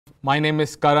My name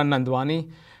is Karan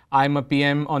Nandwani. I'm a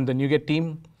PM on the NuGet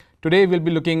team. Today we'll be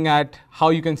looking at how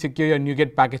you can secure your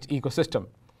NuGet package ecosystem.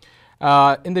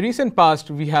 In the recent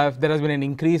past, there has been an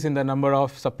increase in the number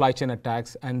of supply chain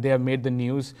attacks, and they have made the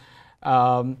news.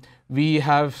 We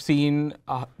have seen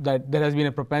that there has been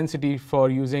a propensity for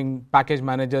using package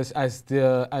managers as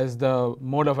the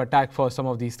mode of attack for some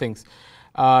of these things.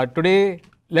 Today,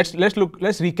 let's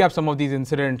recap some of these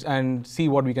incidents and see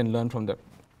what we can learn from them.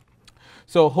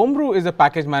 So Homebrew is a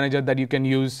package manager that you can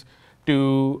use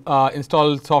to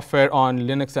install software on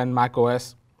Linux and Mac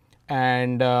OS.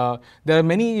 And there are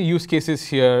many use cases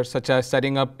here, such as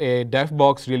setting up a dev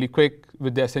box really quick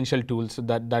with the essential tools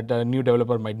that a new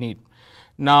developer might need.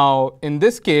 Now, in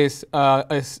this case,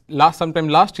 sometime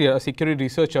last year, a security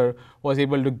researcher was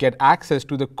able to get access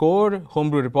to the core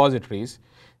Homebrew repositories.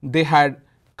 They had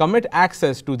commit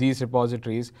access to these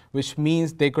repositories, which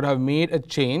means they could have made a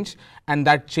change, and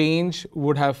that change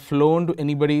would have flown to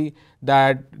anybody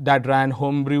that ran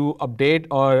Homebrew update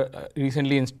or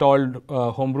recently installed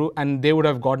Homebrew, and they would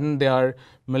have gotten their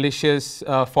malicious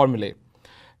formulae.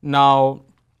 Now,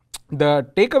 the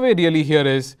takeaway really here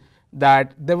is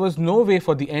that there was no way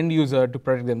for the end user to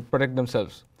protect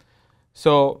themselves.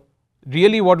 So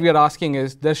really what we are asking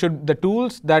is the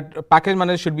tools that package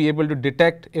managers should be able to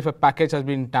detect if a package has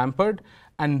been tampered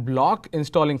and block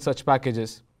installing such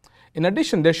packages. In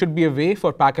addition, there should be a way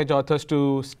for package authors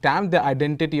to stamp their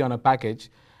identity on a package,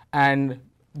 and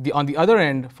on the other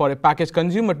end, for a package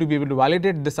consumer to be able to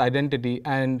validate this identity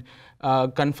and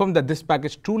confirm that this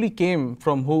package truly came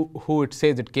from who it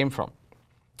says it came from.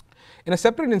 In a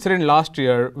separate incident last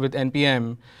year with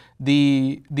NPM,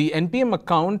 the NPM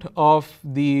account of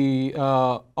the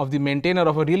maintainer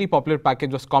of a really popular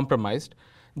package was compromised.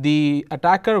 The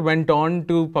attacker went on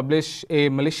to publish a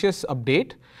malicious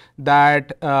update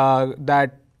that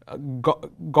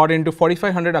got into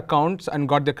 4,500 accounts and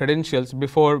got the credentials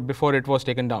before it was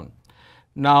taken down.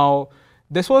 Now,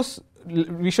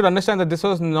 we should understand that this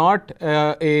was not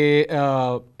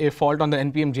a fault on the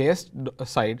NPM.js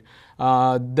side.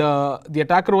 The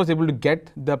attacker was able to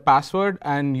get the password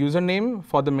and username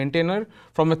for the maintainer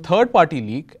from a third-party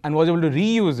leak and was able to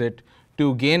reuse it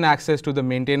to gain access to the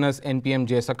maintainer's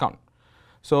NPM.js account.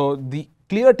 So the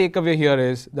clear takeaway here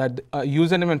is that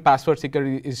username and password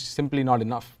security is simply not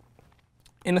enough.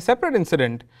 In a separate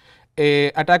incident,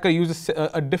 an attacker uses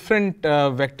a different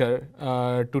vector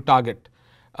to target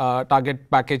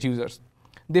package users.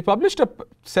 They published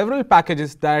several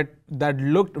packages that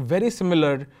looked very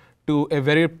similar to a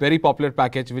very, very popular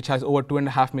package which has over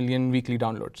 2.5 million weekly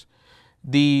downloads.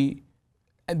 They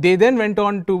then went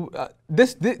on to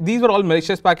these were all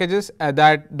malicious packages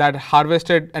that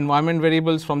harvested environment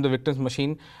variables from the victim's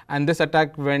machine, and this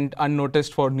attack went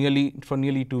unnoticed for nearly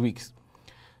 2 weeks.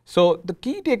 So the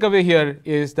key takeaway here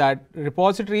is that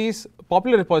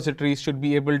popular repositories should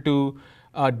be able to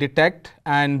detect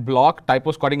and block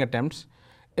typo squatting attempts.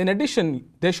 In addition,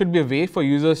 there should be a way for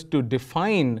users to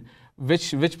define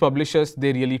which publishers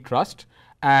they really trust,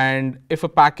 and if a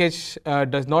package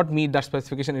does not meet that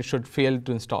specification, it should fail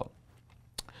to install.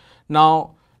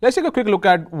 Now, let's take a quick look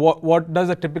at what does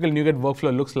a typical NuGet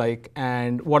workflow looks like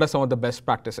and what are some of the best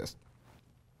practices.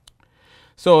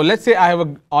 So let's say I have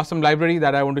an awesome library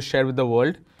that I want to share with the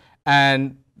world,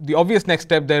 and the obvious next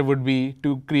step there would be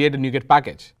to create a NuGet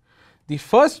package. The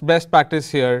first best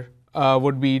practice here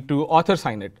would be to author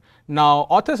sign it. Now,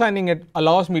 author signing it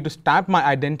allows me to stamp my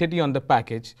identity on the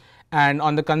package, and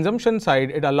on the consumption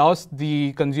side, it allows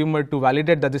the consumer to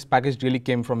validate that this package really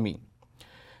came from me.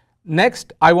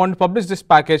 Next, I want to publish this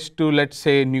package to, let's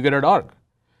say, NuGet.org.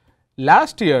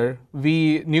 Last year,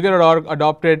 NuGet.org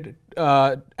adopted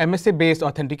MSA-based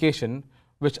authentication,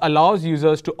 which allows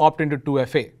users to opt into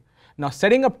 2FA. Now,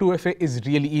 setting up 2FA is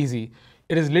really easy.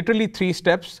 It is literally 3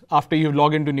 steps after you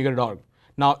log into NuGet.org.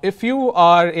 Now, if you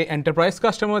are an enterprise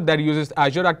customer that uses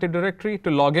Azure Active Directory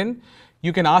to log in,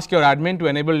 you can ask your admin to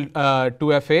enable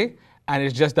 2FA, and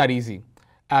it's just that easy.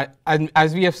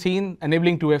 As we have seen,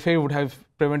 enabling 2FA would have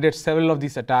prevented several of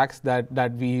these attacks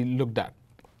that we looked at.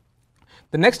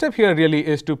 The next step here really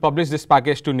is to publish this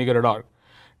package to NuGet.org.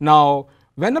 Now,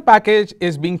 when a package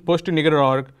is being pushed to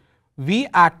NuGet.org, we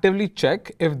actively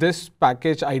check if this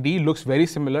package ID looks very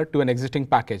similar to an existing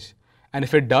package. And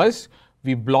if it does,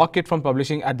 we block it from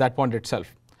publishing at that point itself.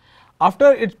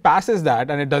 After it passes that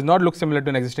and it does not look similar to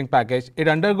an existing package, it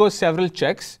undergoes several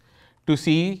checks to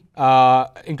see,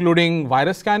 including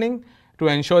virus scanning, to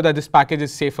ensure that this package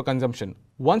is safe for consumption.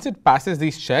 Once it passes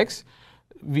these checks,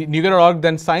 NuGet.org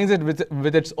then signs it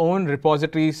with its own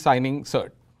repository signing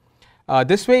cert.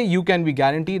 This way, you can be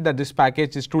guaranteed that this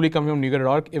package is truly coming from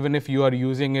NuGet.org, even if you are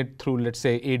using it through, let's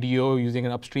say, ADO, using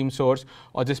an upstream source,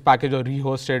 or this package or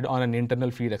rehosted on an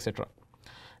internal feed, etc.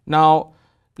 Now,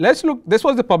 let's look. This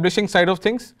was the publishing side of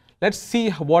things. Let's see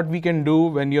what we can do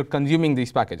when you're consuming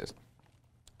these packages.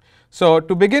 So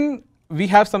to begin, we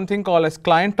have something called as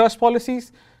client trust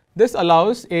policies. This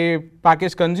allows a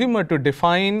package consumer to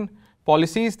define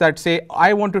policies that say,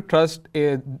 I want to trust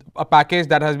a package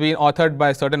that has been authored by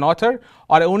a certain author,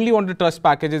 or I only want to trust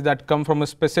packages that come from a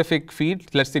specific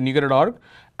feed, let's say NuGet.org.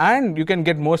 And you can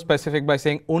get more specific by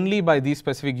saying only by these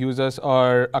specific users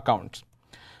or accounts.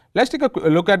 Let's take a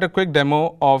look at a quick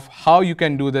demo of how you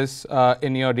can do this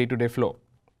in your day-to-day flow.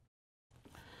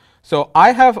 So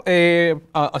I have a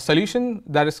solution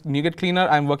that is NuGet Cleaner.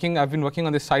 I've been working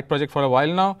on this side project for a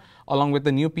while now, along with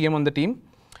the new PM on the team.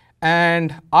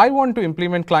 And I want to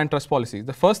implement client trust policies.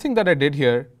 The first thing that I did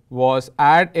here was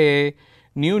add a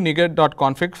new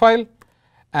NuGet.config file.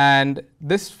 And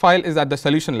this file is at the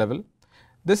solution level.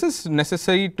 This is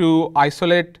necessary to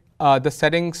isolate the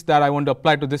settings that I want to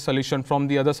apply to this solution from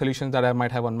the other solutions that I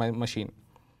might have on my machine.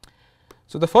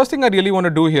 So the first thing I really want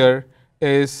to do here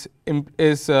is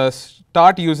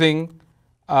start using,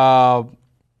 start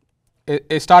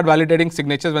validating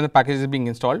signatures when the package is being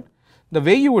installed. The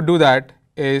way you would do that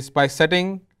is by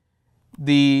setting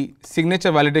the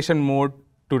signature validation mode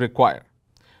to require.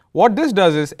 What this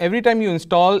does is every time you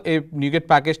install a NuGet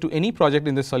package to any project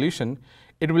in the solution,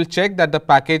 it will check that the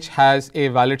package has a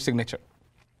valid signature.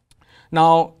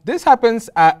 Now, this happens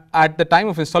at the time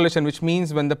of installation, which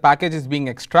means when the package is being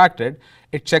extracted,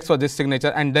 it checks for this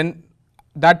signature, and then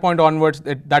that point onwards,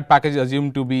 that package is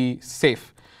assumed to be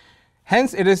safe.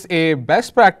 Hence, it is a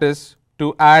best practice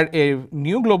to add a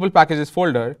new global packages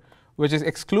folder, which is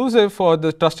exclusive for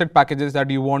the trusted packages that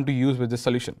you want to use with this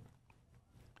solution.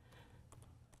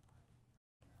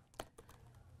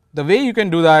 The way you can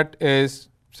do that is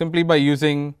simply by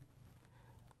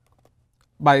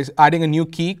adding a new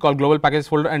key called global packages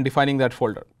folder and defining that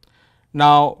folder.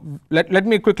 Now, let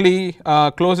me quickly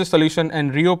close the solution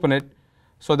and reopen it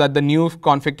so that the new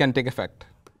config can take effect.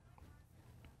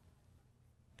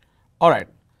 All right,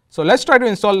 so let's try to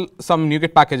install some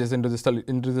NuGet packages into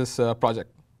this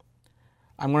project.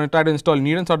 I'm going to try to install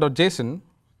nuisance.json,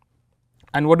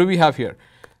 and what do we have here?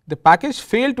 The package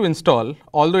failed to install,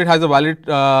 although it has a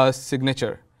valid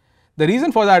signature. The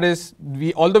reason for that is,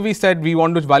 although we said we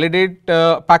want to validate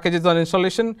packages on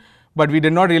installation, but we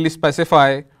did not really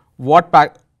specify what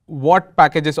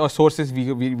packages or sources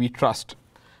we trust.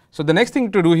 So the next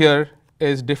thing to do here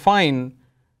is define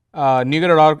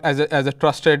NuGet.org as a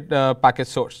trusted package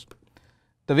source.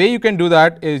 The way you can do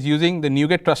that is using the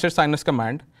NuGet trusted signers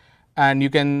command, and you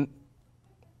can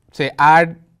say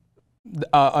add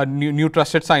a new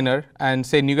trusted signer and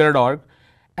say NuGet.org.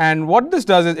 And what this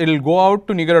does is it will go out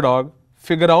to NuGet.org,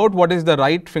 figure out what is the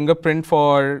right fingerprint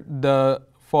for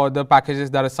the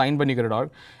packages that are signed by NuGet.org,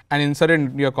 and insert it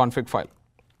in your config file.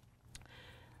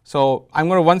 So I'm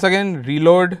going to once again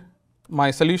reload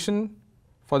my solution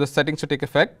for the settings to take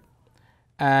effect,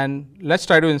 and let's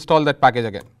try to install that package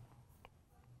again.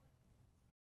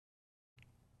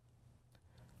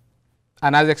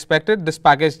 And as expected, this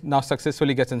package now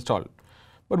successfully gets installed.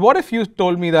 But what if you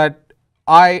told me that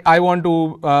I want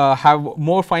to have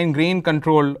more fine-grained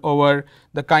control over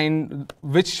the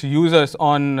which users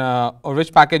on or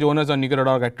which package owners on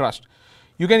NuGet.org I trust?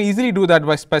 You can easily do that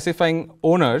by specifying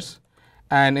owners.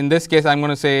 And in this case, I'm going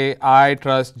to say I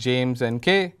trust James and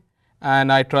K,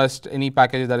 and I trust any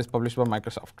package that is published by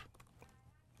Microsoft.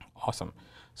 Awesome.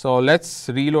 So let's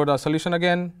reload our solution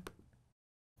again.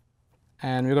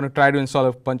 And we're going to try to install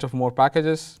a bunch of more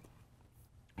packages.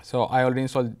 So I already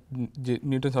installed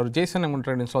nuisance.json. I'm going to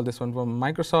try to install this one from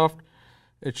Microsoft.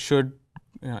 It should,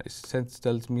 it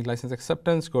tells me license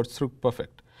acceptance, goes through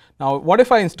perfect. Now, what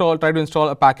if I try to install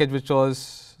a package which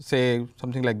was, say,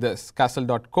 something like this,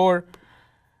 castle.core.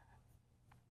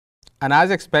 And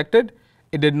as expected,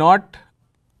 it did not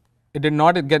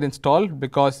get installed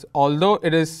because although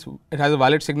it has a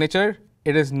valid signature,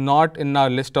 it is not in our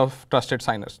list of trusted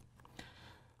signers.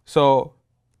 So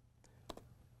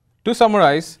to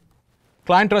summarize,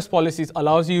 client trust policies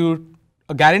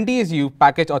guarantees you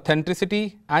package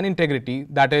authenticity and integrity.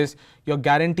 That is, you're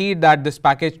guaranteed that this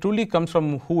package truly comes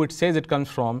from who it says it comes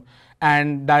from,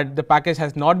 and that the package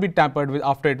has not been tampered with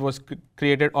after it was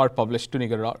created or published to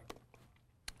NuGet.org.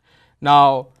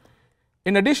 Now,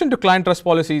 in addition to client trust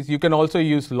policies, you can also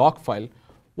use log file.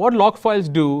 What log files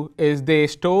do is they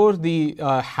store the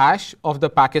hash of the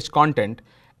package content,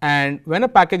 and when a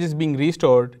package is being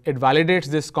restored, it validates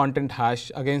this content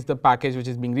hash against the package which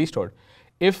is being restored.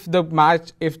 if the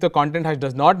content hash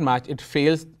does not match, it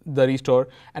fails the restore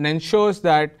and ensures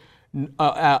that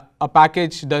a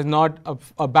package does not,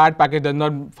 a bad package does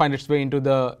not find its way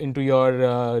into your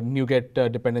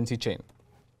NuGet dependency chain.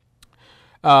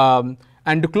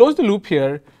 And to close the loop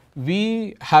here,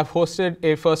 we have hosted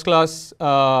a first-class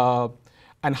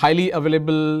and highly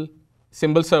available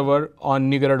symbol server on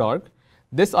NuGet.org.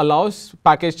 This allows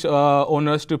package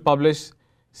owners to publish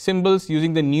symbols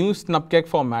using the new snubkeg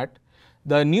format.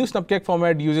 The new snubkeg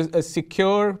format uses a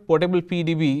secure portable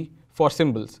PDB for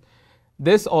symbols.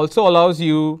 This also allows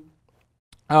you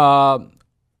to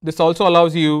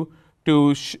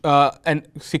and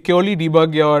securely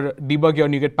debug your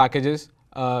NuGet packages.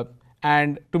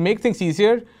 And to make things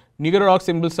easier, NuGet.org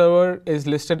symbol server is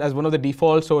listed as one of the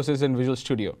default sources in Visual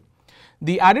Studio.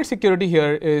 The added security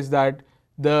here is that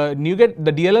the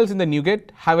DLLs in the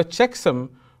NuGet have a checksum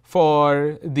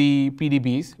for the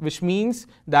PDBs, which means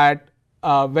that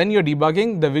when you're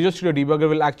debugging, the Visual Studio debugger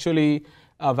will actually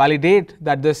validate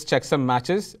that this checksum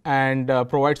matches and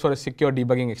provides for a secure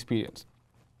debugging experience.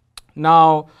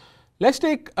 Now, let's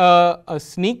take a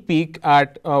sneak peek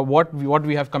at what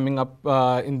we have coming up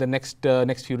in the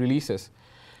next few releases.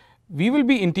 We will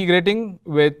be integrating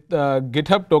with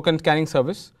GitHub token scanning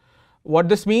service. What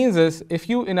this means is if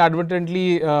you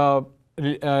inadvertently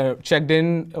checked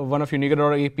in one of your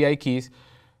NuGet.org API keys,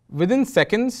 within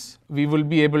seconds we will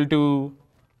be able to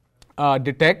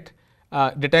detect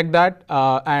that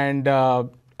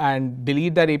and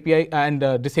delete that API and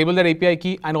disable that API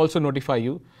key and also notify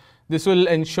you. This will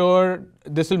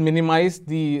minimize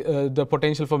the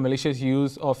potential for malicious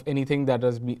use of anything that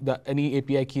any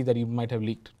API key that you might have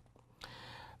leaked.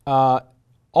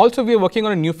 Also, we are working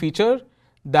on a new feature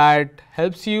that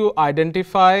helps you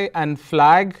identify and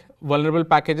flag vulnerable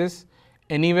packages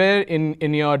anywhere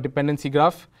in your dependency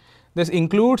graph. This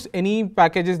includes any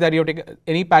packages that you take,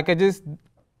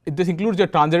 this includes your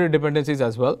transitive dependencies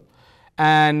as well.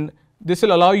 And this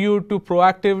will allow you to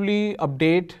proactively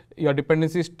update your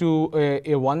dependencies to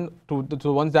the ones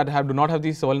that do not have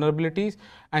these vulnerabilities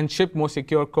and ship more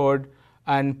secure code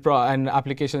and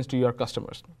applications to your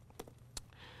customers.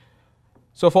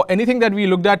 So for anything that we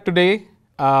looked at today,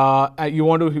 you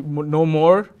want to know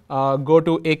more, go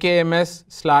to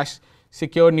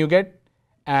akms/secure NuGet,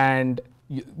 and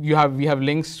we have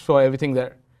links for everything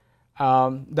there.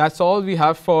 That's all we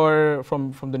have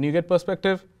from the NuGet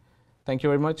perspective. Thank you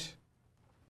very much.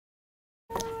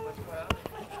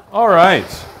 All right.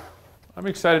 I'm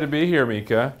excited to be here,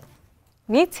 Mika.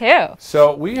 Me too.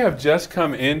 So we have just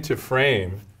come into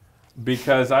frame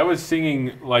because I was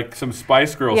singing like some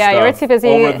Spice Girls stuff you were too busy.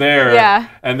 over there. Yeah.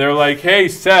 And they're like, hey,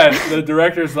 Seth, the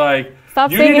director's like,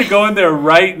 Stop you singing. need to go in there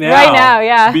right now. Right now,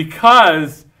 yeah.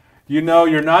 Because, you know,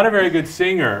 you're not a very good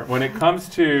singer when it comes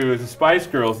to the Spice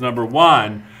Girls, number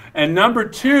one. And number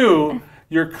two,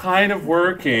 you're kind of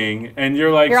working and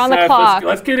you're like, you're on the Seth, clock.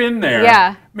 let's get in there.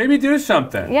 Yeah. Maybe do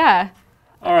something. Yeah.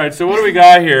 All right, so what do we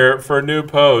got here for a new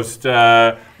post?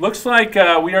 Looks like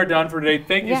we are done for today.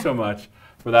 Thank you so much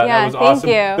for that. Yeah, that was awesome.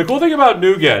 Thank you. The cool thing about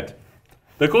NuGet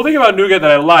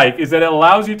that I like is that it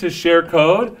allows you to share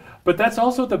code, but that's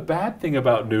also the bad thing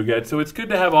about NuGet. So it's good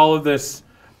to have all of this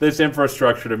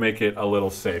infrastructure to make it a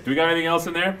little safe. Do we got anything else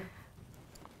in there?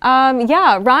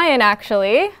 Yeah, Ryan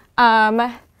actually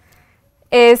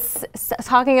is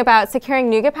talking about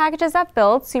securing NuGet packages that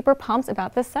build. Super pumped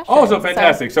about this session. Oh, so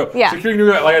fantastic. So securing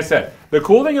NuGet, like I said, the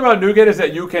cool thing about NuGet is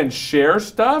that you can share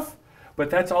stuff, but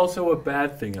that's also a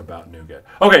bad thing about NuGet.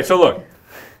 Okay, so look,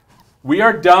 we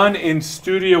are done in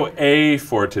Studio A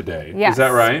for today. Yes. Is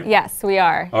that right? Yes, we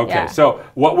are. Okay, so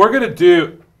what we're gonna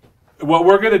do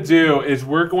is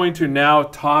we're going to now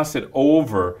toss it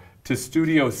over to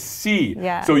Studio C.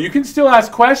 Yeah. So you can still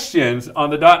ask questions on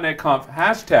the .NET Conf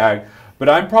hashtag, but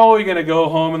I'm probably gonna go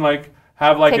home and like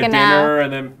have like a dinner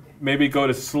and then maybe go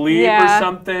to sleep or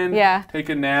something. Yeah. Take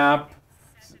a nap,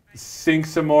 sing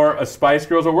some more Spice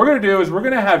Girls. What we're gonna do is we're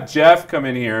gonna have Jeff come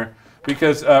in here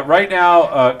because right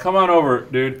now, come on over,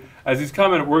 dude. As he's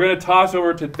coming, we're gonna toss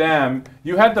over to them.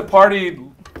 You had the party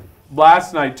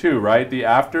last night too, right? The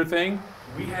after thing?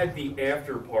 We had the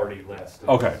after party last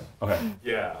night. Okay, okay.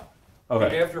 Yeah. Okay.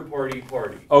 The after party.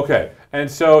 Okay, and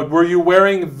so were you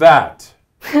wearing that?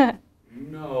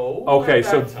 No. Okay,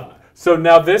 so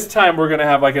now this time we're gonna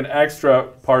have like an extra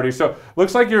party. So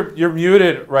looks like you're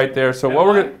muted right there. So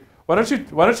why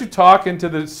don't you talk into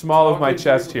the small of my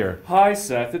chest here? Hi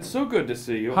Seth, it's so good to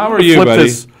see you. How are you, flip buddy?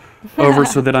 this over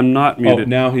so that I'm not muted. Oh,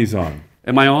 now he's on.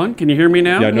 Am I on? Can you hear me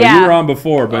now? Yeah, no, you were on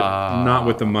before, but not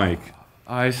with the mic.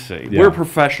 I see. Yeah. We're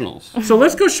professionals. So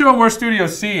let's go show them where Studio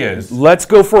C is. Let's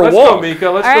go for a Let's walk. go, Mika.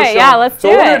 Let's All go right, show yeah, them. let's So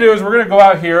do what we're it. going to do is we're going to go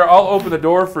out here. I'll open the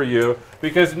door for you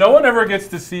because no one ever gets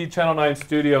to see Channel 9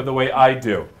 Studio the way I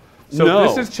do. So No.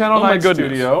 this is Channel Oh my 9 goodness.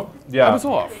 Studio. Yeah. I was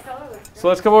off. So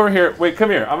let's come over here. Wait, come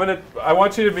here. I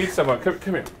want you to meet someone. Come here.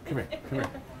 Come here. Come here.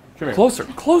 Come here. Closer,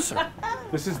 closer.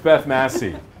 This is Beth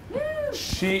Massey.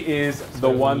 She is the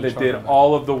one that did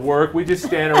all of the work. We just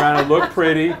stand around and look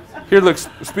pretty. Here, look.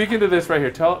 Speaking to this right here.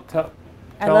 Tell.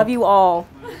 I love you all.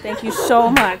 Thank you so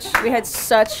much. We had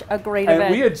such a great And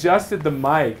event. we adjusted the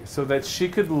mic so that she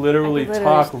could literally, literally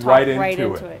talk talk right right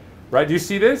into into it. it. Right? Do you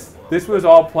see this? This was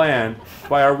all planned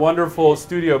by our wonderful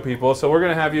studio people. So we're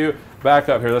going to have you back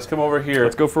up here. Let's come over here.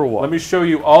 Let's go for a walk. Let me show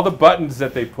you all the buttons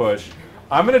that they push.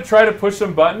 I'm going to try to push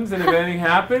some buttons, and if anything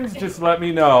happens, just let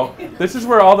me know. This is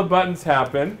where all the buttons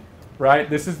happen, right?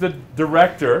 This is the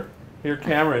director. Here,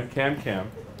 Cameron, Cam.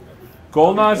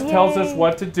 Golnaz tells us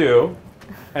what to do,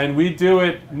 and we do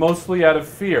it mostly out of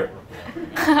fear.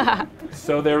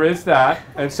 So there is that.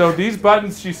 And so these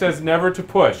buttons, she says never to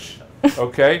push,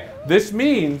 okay? This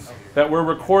means that we're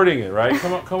recording it, right?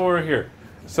 Come over here.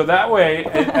 So that way,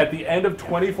 at the end of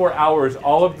 24 hours,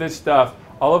 all of this stuff,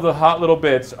 all of the hot little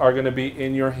bits are going to be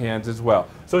in your hands as well.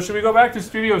 So should we go back to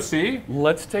Studio C?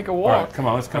 Let's take a All walk. right, come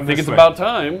on, let's come I think this it's way. about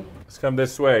time. Let's come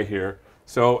this way here.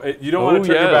 So you don't want to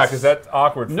turn your yes. back because that's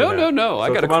awkward for No, them. no. I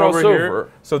So gotta come on cross over here.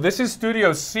 over. So this is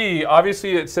Studio C.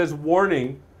 Obviously, it says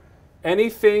warning.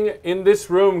 Anything in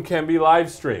this room can be live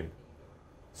streamed.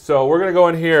 So we're going to go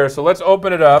in here. So let's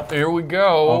open it up. Here we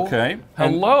go. Okay.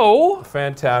 Hello.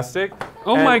 Fantastic.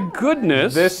 Oh And my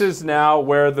goodness. This is now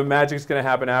where the magic's going to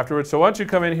happen afterwards. So why don't you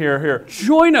come in here? Here.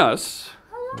 Join us.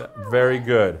 Very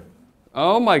good.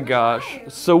 Oh my gosh.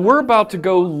 So we're about to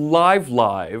go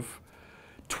live,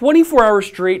 24 hours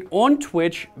straight on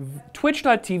Twitch,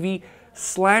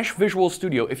 twitch.tv/Visual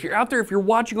Studio. If you're out there, if you're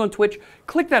watching on Twitch,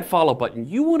 click that follow button.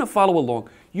 You want to follow along.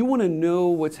 You want to know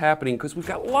what's happening because we've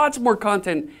got lots more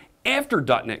content after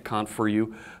 .NET Conf for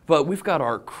you, but we've got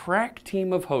our crack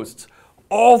team of hosts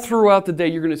all throughout the day.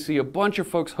 You're going to see a bunch of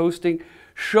folks hosting,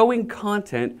 showing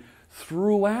content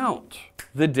throughout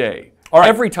the day. All right.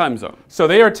 Every time zone. So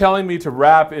they are telling me to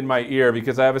rap in my ear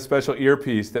because I have a special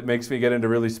earpiece that makes me get into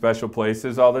really special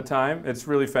places all the time. It's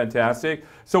really fantastic.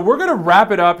 So we're going to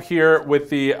wrap it up here with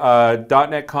the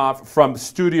 .NET Conf from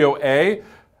Studio A.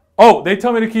 Oh, they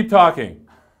tell me to keep talking.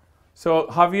 So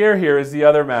Javier here is the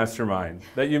other mastermind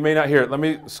that you may not hear. Let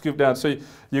me scoop down so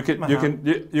you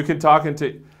can talk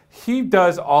into. He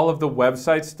does all of the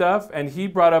website stuff, and he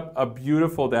brought up a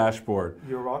beautiful dashboard.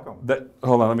 You're welcome.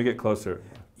 Hold on, let me get closer.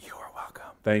 You are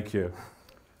welcome. Thank you.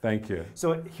 Thank you.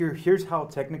 So here's how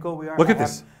technical we are. Look at I have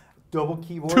this. Double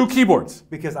keyboards. 2 keyboards.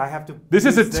 Because I have to. This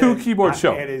is a use 2-keyboard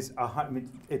show. It is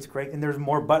it's great, and there's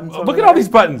more buttons. Look at all these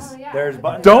buttons. There's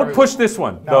buttons. Don't everywhere. push this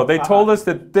one. No, No, they told us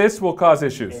that this will cause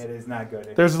issues. It is not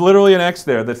good. There's literally an X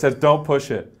there that says don't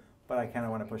push it. But I kind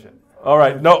of want to push it. All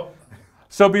right, no.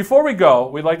 So before we go,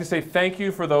 we'd like to say thank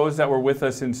you for those that were with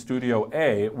us in Studio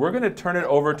A. We're going to turn it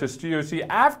over to Studio C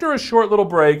after a short little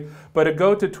break, but to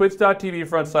go to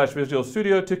twitch.tv/Visual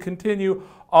Studio to continue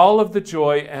all of the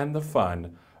joy and the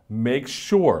fun. Make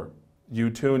sure you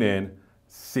tune in.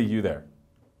 See you there.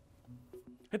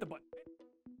 Hit the button.